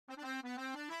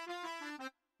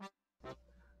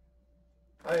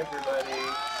Hi everybody,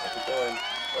 how's it going?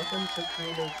 Welcome to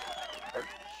Karina's art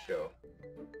show.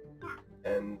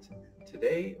 And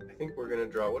today, I think we're going to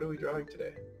draw, what are we drawing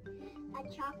today?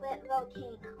 A chocolate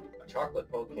volcano. A chocolate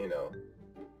volcano.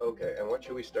 Okay, and what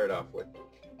should we start off with?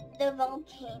 The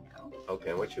volcano. Okay,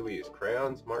 and what should we use?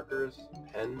 Crayons, markers,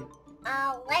 pen?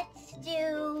 Let's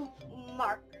do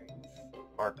markers.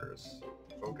 Markers.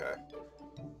 Okay.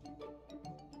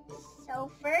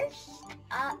 So first,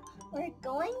 we're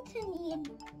going to need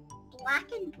black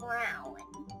and brown.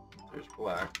 There's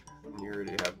black, and you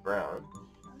already have brown.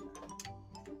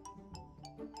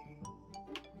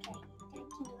 Okay,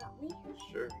 can you help me?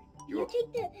 Sure. You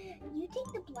take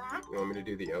the black. You want me to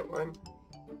do the outline?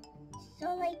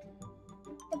 So like,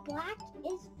 the black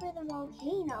is for the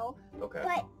volcano, Okay.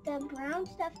 but the brown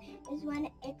stuff is when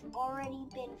it's already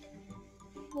been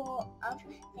full of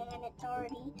sand, it's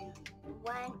already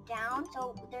went down,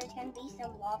 so there's going to be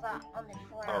some lava on the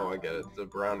ground. Oh, I get it. The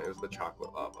brown is the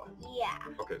chocolate lava. Yeah.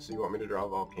 Okay, so you want me to draw a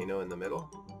volcano in the middle?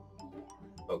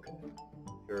 Okay.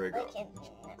 Here we go. Like in this.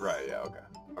 Right, yeah, okay.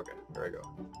 Okay, here I go.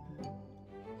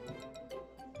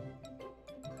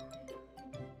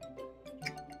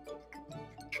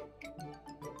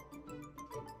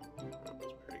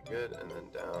 That's pretty good. And then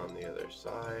down the other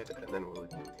side. And then we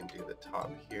can do the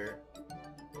top here.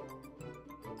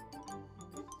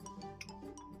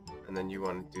 And then you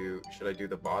want to do, should I do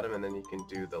the bottom and then you can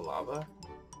do the lava?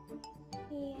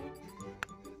 Yeah.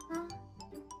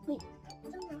 Wait,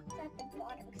 put some rocks at the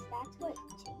bottom, because that's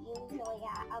what's usually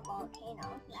at a volcano,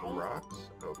 right? Some rocks?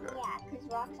 Okay. Yeah, because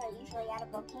rocks are usually at a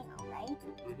volcano, right?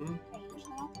 Mm-hmm. They're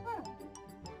usually at the bottom.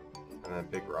 And a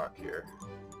big rock here.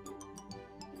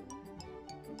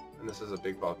 And this is a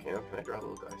big volcano. Can I draw a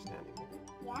little guy standing here?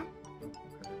 Yeah?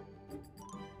 Okay.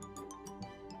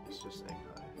 It's just saying hi.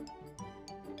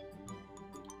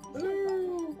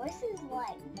 Ooh, what's his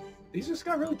legs? These just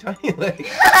got really tiny legs.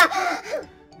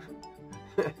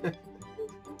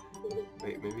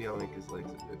 Wait, maybe I'll make his legs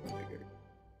a bit bigger.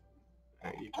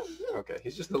 Okay,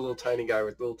 he's just a little tiny guy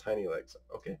with little tiny legs.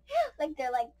 Okay. Like they're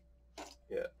like,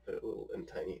 Yeah, they're little and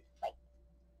tiny.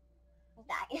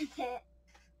 that is it.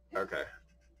 Okay.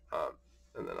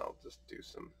 And then I'll just do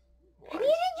some I lines.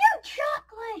 needed your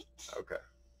chocolate! Okay.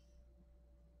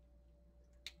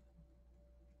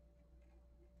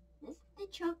 This is the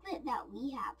chocolate that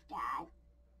we have, Dad.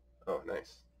 Oh,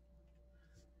 nice.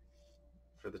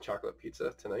 For the chocolate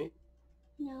pizza tonight?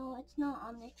 No, it's not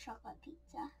on the chocolate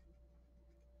pizza.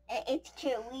 It's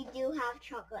true, we do have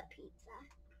chocolate pizza.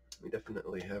 We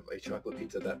definitely have a chocolate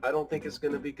pizza that I don't think is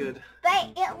going to be good.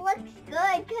 But it looks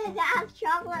good because it has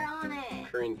chocolate on it.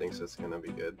 Corinne thinks it's going to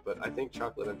be good, but I think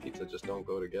chocolate and pizza just don't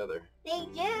go together. They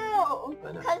do!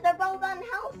 I know. Because they're both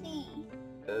unhealthy.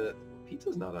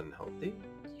 Pizza's not unhealthy.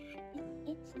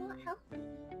 It's not healthy.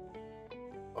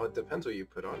 Oh, it depends what you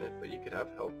put on it, but you could have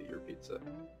healthier pizza.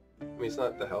 I mean, it's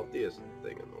not the healthiest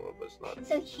thing in the world, but it's not.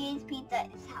 So cheese pizza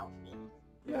is healthy.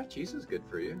 Yeah, cheese is good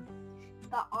for you.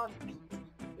 But on pizza.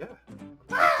 Yeah.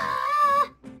 Ah!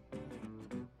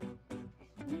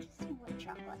 I just want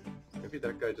chocolate. Maybe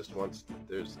that guy just wants.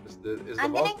 Is the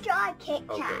I'm gonna draw a Kit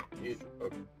Kat. Okay.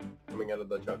 Okay. Coming out of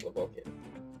the chocolate volcano.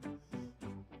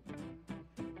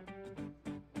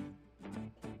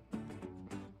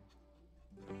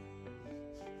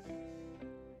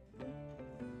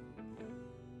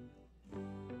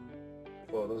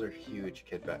 Well, those are huge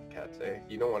Kit Kats, eh?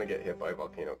 You don't want to get hit by a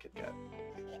volcano Kit Kat.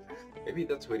 Maybe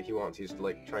that's what he wants. He's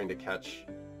like trying to catch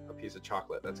a piece of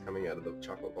chocolate that's coming out of the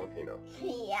chocolate volcano.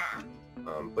 Yeah.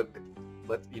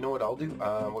 But you know what I'll do?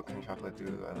 What kind of chocolate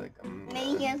do I like?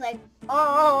 Maybe he was like,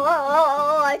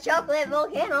 oh, a chocolate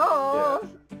volcano.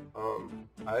 Yeah.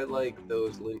 I like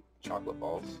those Lindt chocolate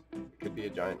balls. It could be a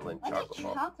giant Lindt What's chocolate a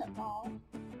ball. chocolate ball?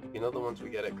 You know the ones we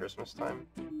get at Christmas time?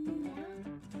 Yeah.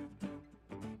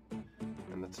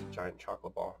 And that's a giant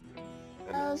chocolate ball.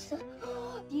 And Oh, it's- so,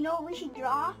 do you know what we should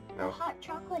draw? No. The hot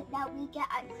chocolate that we get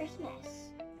at Christmas.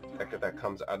 that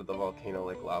comes out of the volcano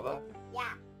like lava?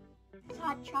 Yeah. This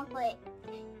hot chocolate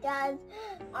does,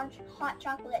 hot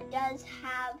chocolate does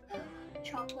have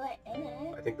chocolate in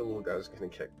it. I think the little guy's gonna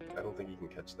kick. I don't think he can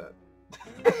catch that.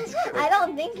 I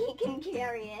don't think he can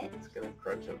carry it. It's gonna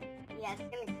crunch him. Yeah, it's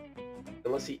gonna.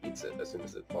 Unless he eats it as soon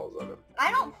as it falls on him.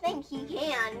 I don't think he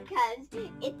can, because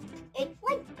it's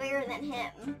like bigger than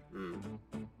him.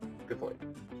 Good point.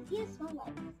 He has small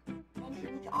legs and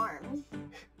huge arms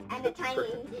and a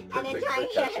tiny Perfect for head.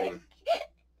 catching.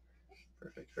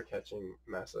 Perfect for catching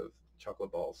massive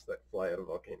chocolate balls that fly out of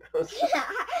volcanoes.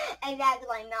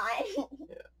 Exactly not.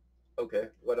 Okay,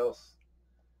 what else?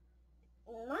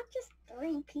 not just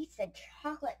 3 pieces of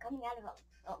chocolate coming out of a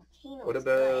volcano. What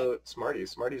about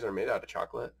Smarties? Smarties are made out of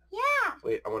chocolate. Yeah.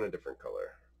 Wait, I want a different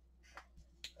color.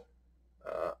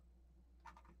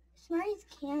 Smarties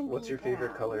can What's be your favorite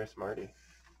brown. color, Smartie?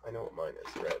 I know what mine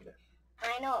is. Red.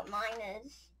 I know what mine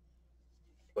is.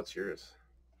 What's yours?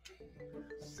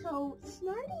 So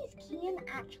Smarties can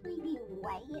actually be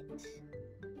white,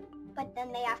 but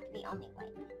then they have to be only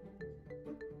white.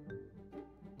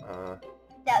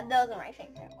 Those are my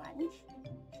favorite ones.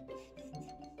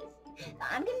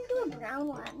 I'm gonna do a brown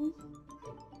one.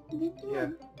 Yeah.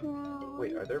 Brown.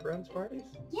 Wait, are there brown Smarties?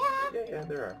 Yeah. Yeah,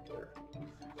 there are.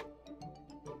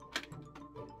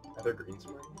 Are there green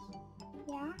Smarties?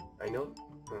 Yeah. I know.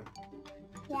 Do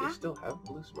Yeah. they still have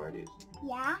blue Smarties?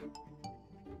 Yeah.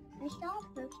 I still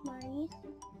have blue Smarties.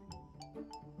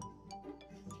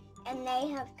 And they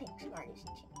have pink Smarties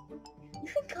too. You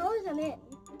should color them in.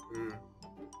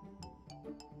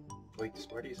 Wait,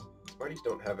 Smarties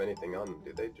don't have anything on them,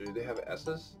 do they? Do they have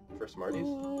S's for Smarties?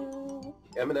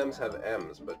 M&M's have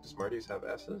M's, but do Smarties have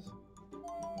S's? I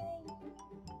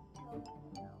don't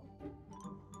know.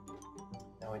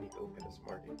 Now I need to open a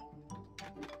Smartie.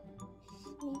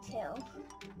 Me too.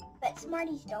 But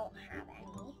Smarties don't have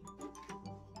any.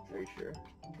 Are you sure?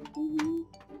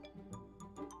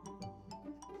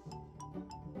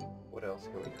 What else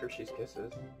can we? Hershey's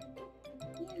Kisses.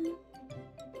 Yeah.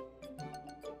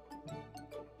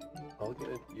 I'm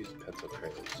gonna use pencil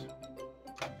crayons.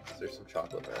 There's some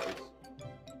chocolate rounds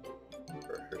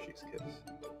for Hershey's Kiss.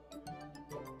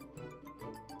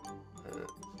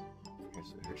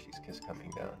 Here's a Hershey's Kiss coming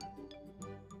down.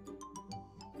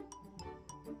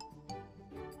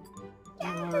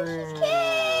 Yeah, Hershey's Kiss!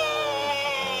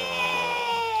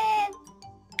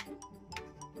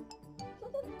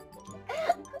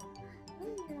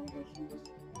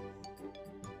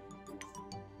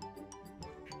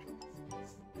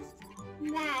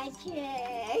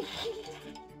 Magic!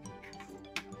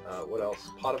 What else?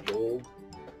 Pot of gold.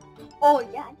 Oh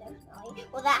yeah, definitely.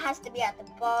 Well, that has to be at the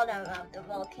bottom of the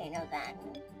volcano then,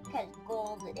 because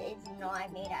gold is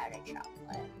not made out of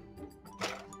chocolate.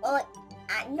 Well,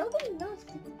 nobody knows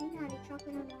if it's made out of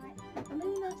chocolate or not.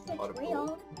 Nobody knows if Pot of it's real.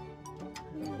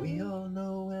 gold. We all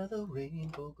know where the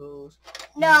rainbow goes.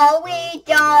 No, we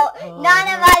don't. None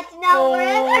of us know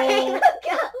where the rainbow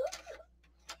goes.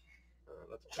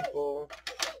 That's people.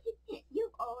 You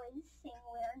always sing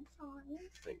weird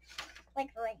songs. Thanks.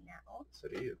 Like right now. So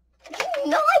do you.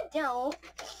 No, I don't.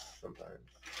 Sometimes.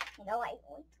 No, I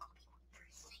always call you for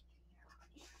singing.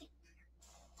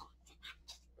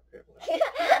 Okay,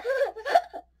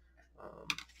 well,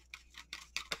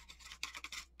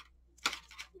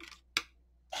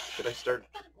 should I start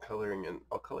coloring in?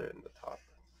 I'll color in the top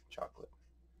chocolate.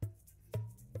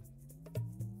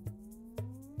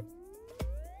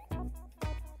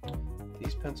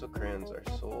 These pencil crayons are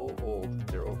so old.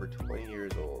 They're over 20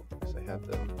 years old because I had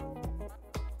them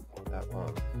that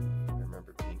long. I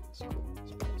remember being in school with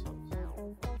these pencils.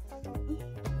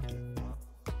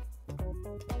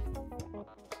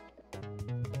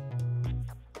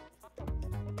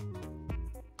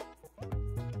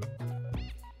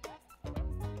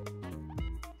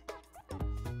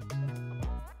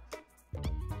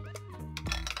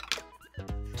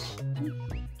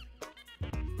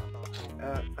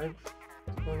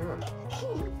 What's going on?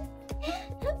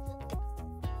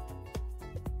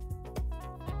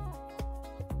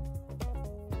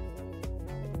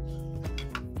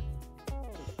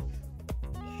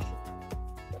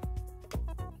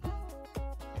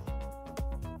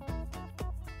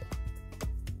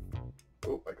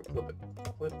 Oh, I can flip it.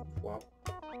 Flip, flop.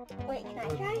 Wait, can I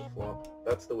Flip, try? flop.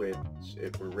 That's the way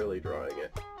we're really drawing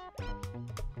it.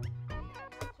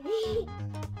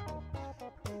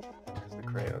 Because the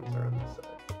crayons are on this side.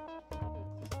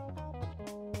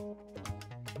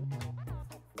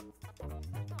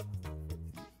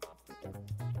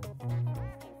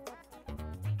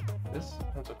 This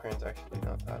pencil crayon's actually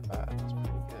not that bad. It's pretty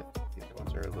good. The other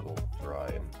ones are a little dry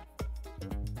and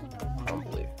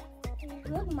crumbly.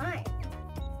 Look at mine.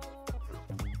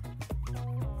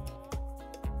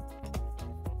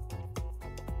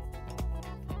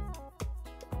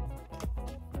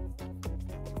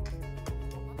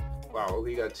 Wow,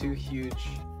 we got 2 huge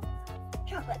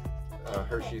Chocolate.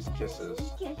 Hershey's Kisses.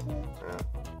 Kisses. Yeah.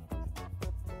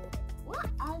 What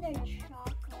other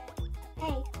chocolate?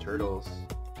 Hey, Turtles.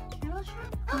 turtle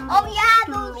chocolate? Oh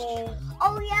yeah, those.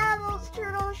 Oh yeah, those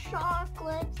turtle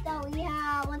chocolates that we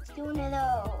have. Let's do one of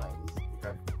those.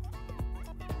 Okay.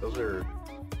 Those are... Do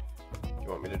you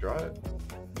want me to draw it?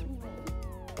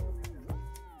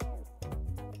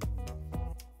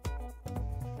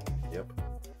 Yep.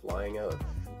 Flying out.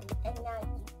 And now you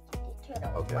do the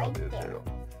turtle Okay, right I'll do the there. turtle.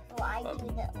 Well, I do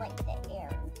the like the air.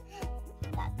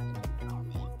 That's what you call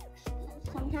me.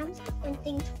 Sometimes when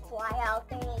things fly out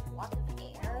there, like lots of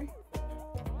air.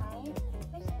 Right?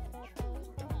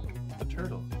 The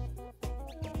turtle.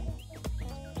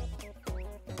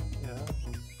 Yeah.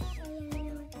 And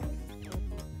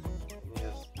he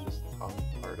has this top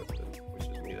part of it, which is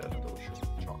made out of delicious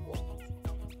chocolate.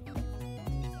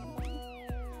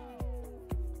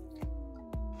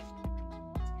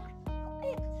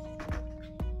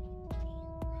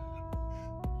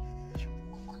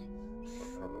 I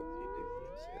don't know if he did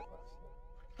say it last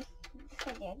time. I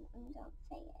did. Don't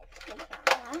say it.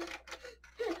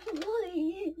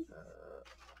 Please.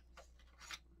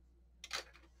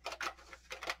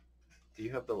 Do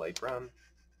you have the light brown?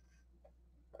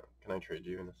 Can I trade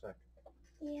you in a sec?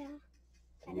 Yeah.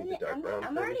 Do you need the dark brown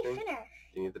I'm for already everything? finished.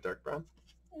 Do you need the dark brown?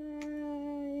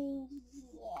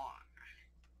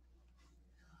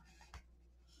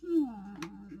 Yeah.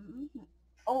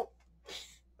 Oh.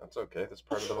 That's okay. That's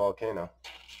part of the volcano.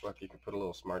 Look, you can put a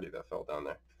little Smartie that fell down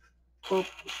there. Boop.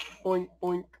 Boink,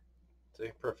 boink.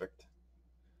 See? Perfect.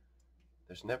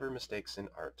 There's never mistakes in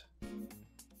art.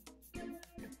 You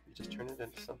just turn it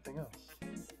into something else.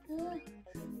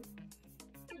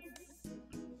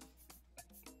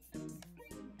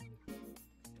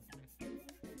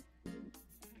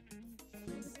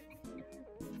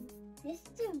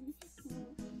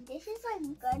 This is like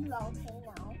good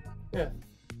volcano. Yeah.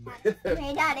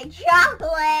 Made out of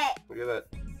chocolate. Look at that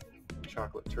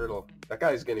chocolate turtle. That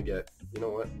guy's gonna get, you know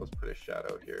what? Let's put a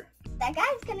shadow here. That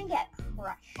guy's gonna get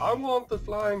crushed. I want the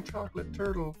flying chocolate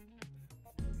turtle.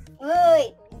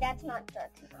 Wait, that's not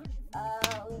dark enough.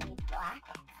 We need black.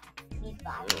 We need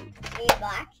black. Yeah. We need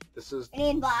black. This is We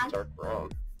need black. dark brown.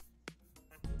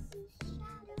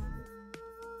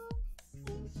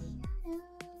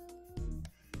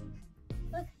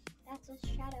 Look, that's a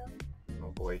shadow. Oh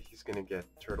boy, he's gonna get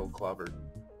turtle clobbered.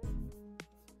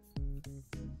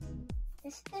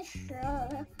 This is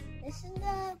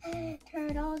the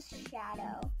turtle's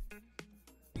shadow.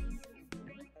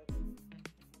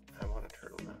 I want a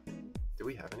turtle now. Do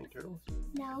we have any turtles?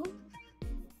 No,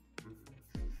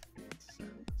 Let's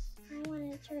send this. I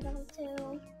want a turtle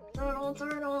too. Turtle,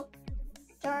 turtle,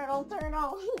 turtle,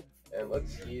 turtle, And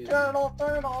let's use. turtle,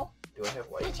 turtle. Do I have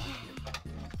white?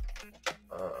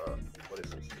 What is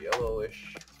this?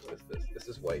 Yellowish. What is this? This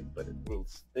is white, but it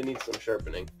needs some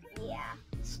sharpening. Yeah.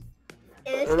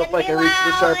 I don't know if I can reach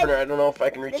the sharpener. I don't know if I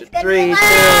can reach it. 3, 2.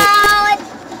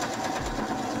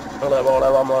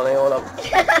 Hold up.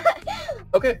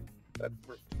 Okay. That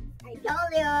worked. I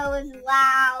told you it was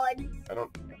loud. I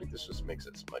think this just makes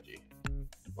it smudgy.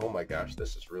 Oh my gosh,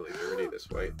 this is really dirty, this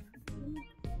white.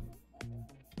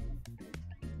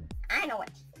 I know what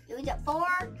to use it for.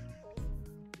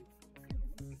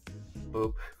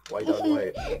 Boop. White on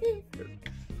white. I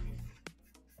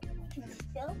can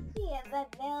still see it,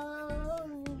 but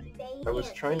they'll stay I was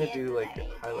here trying to the do like other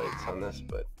highlights side. on this,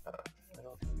 but I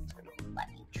don't think it's gonna work. Let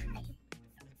me try.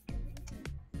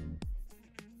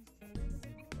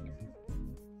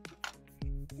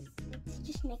 It's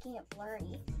just making it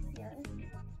blurry here.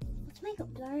 Let's make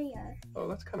it blurrier. Oh,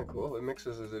 that's kind of cool. It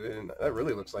mixes it in. That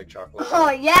really looks like chocolate. Oh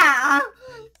yeah!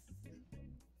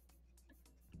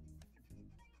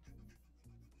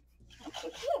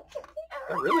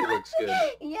 That really looks good.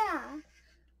 Yeah.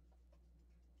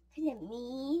 Is it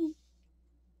me?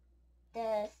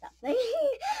 The something?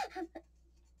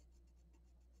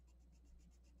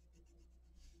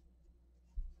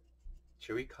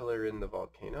 Should we color in the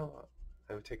volcano?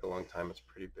 That would take a long time. It's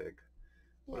pretty big.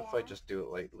 What if I just do it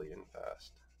lightly and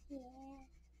fast? Yeah.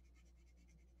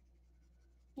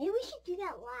 Maybe we should do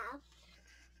that last.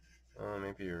 Oh,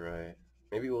 maybe you're right.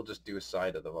 Maybe we'll just do a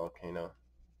side of the volcano.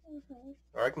 Mm-hmm.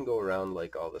 Or I can go around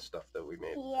like all the stuff that we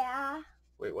made. Yeah.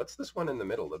 Wait, what's this one in the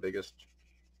middle? The biggest?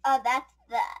 Oh, that's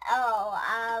the. Oh,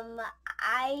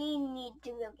 I need to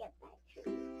go get that tree.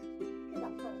 'Cause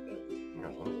I'm hungry.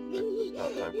 It's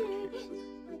not time for treats.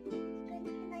 Can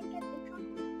I get the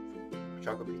chocolate?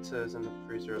 Chocolate pizza is in the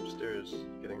freezer upstairs,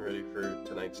 getting ready for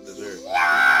tonight's dessert.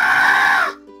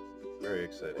 Yeah! Very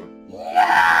exciting.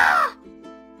 Yeah!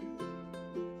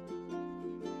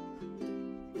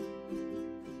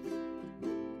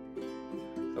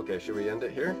 Okay, should we end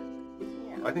it here?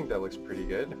 Yeah. I think that looks pretty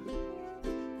good.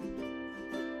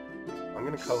 I'm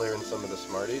gonna color in some of the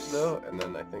Smarties though, and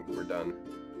then I think we're done.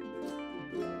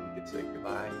 You could say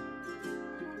goodbye.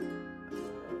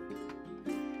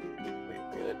 Wait,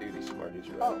 I'm gonna do these Smarties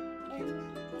right. Oh.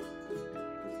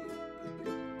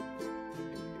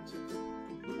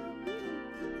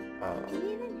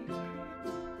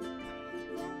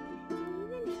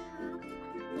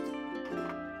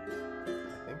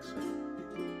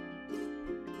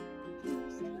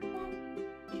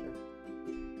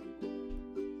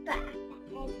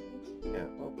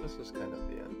 this is kind of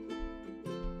the end.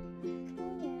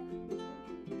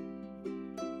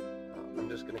 I'm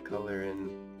just going to color in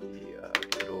the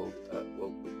little,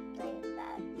 well,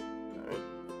 alright.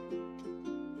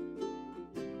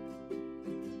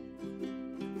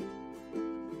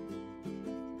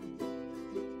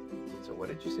 So what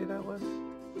did you say that was?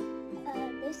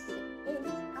 This is the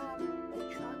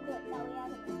chocolate that we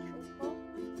have in the truffle.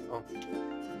 Oh.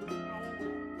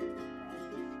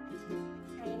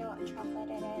 Now you know what chocolate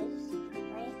it is,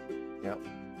 right? Yep.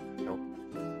 Nope.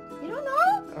 You don't know?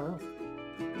 I don't know.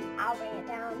 I'll bring it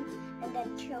down and then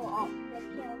chill off the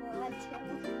camera too.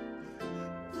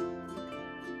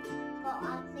 Well,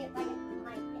 I'll see if I can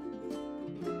find it.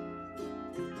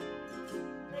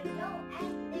 But don't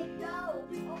end the show.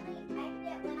 Only end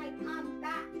it when I come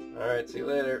back. Alright, see you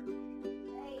later.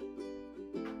 Right?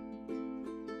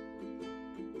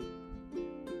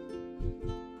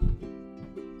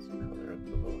 Let's color up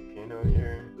the volcano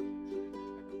here.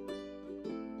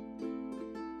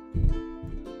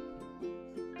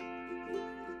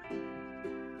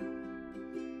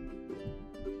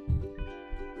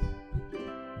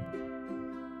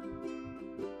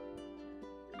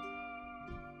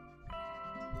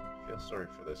 Feel sorry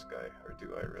for this guy, or do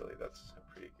I really? That's a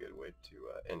pretty good way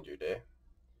to end your day.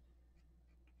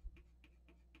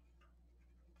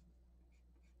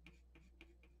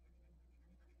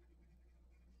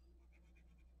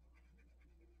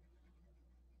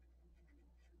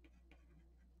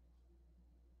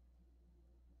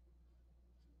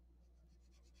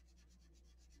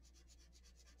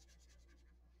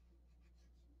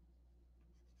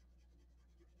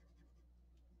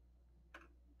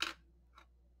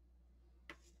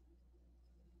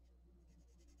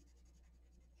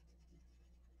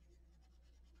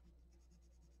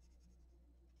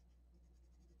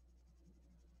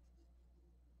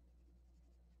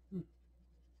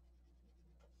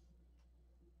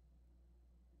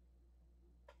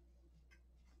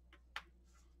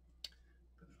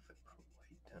 But if I put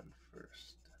white down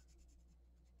first.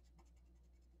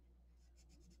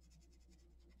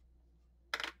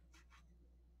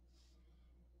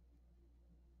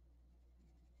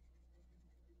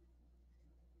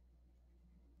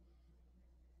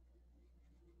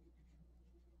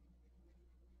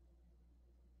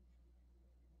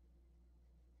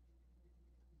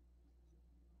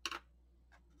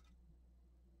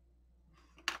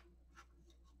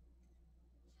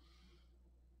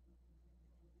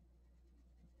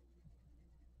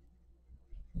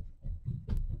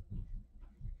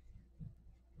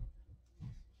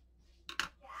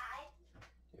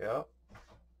 Yeah.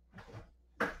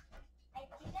 I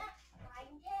didn't find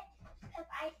it because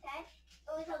I said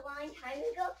it was a long time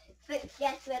ago, but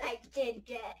guess what I did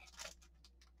get?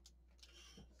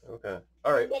 Okay.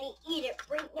 Alright. I'm gonna eat it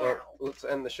right now. Well, let's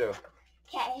end the show.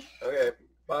 Okay. Okay.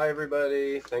 Bye,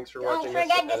 everybody. Thanks for Don't watching.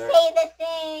 forget to say the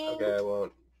thing. Okay, I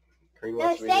won't. Kareen No,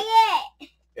 wants me say to... it.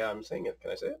 Yeah, I'm saying it.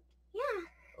 Can I say it? Yeah.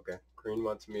 Okay. Kareen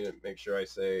wants me to make sure I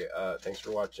say thanks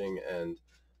for watching, and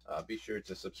be sure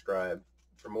to subscribe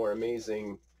for more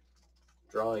amazing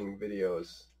drawing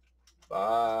videos.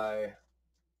 Bye.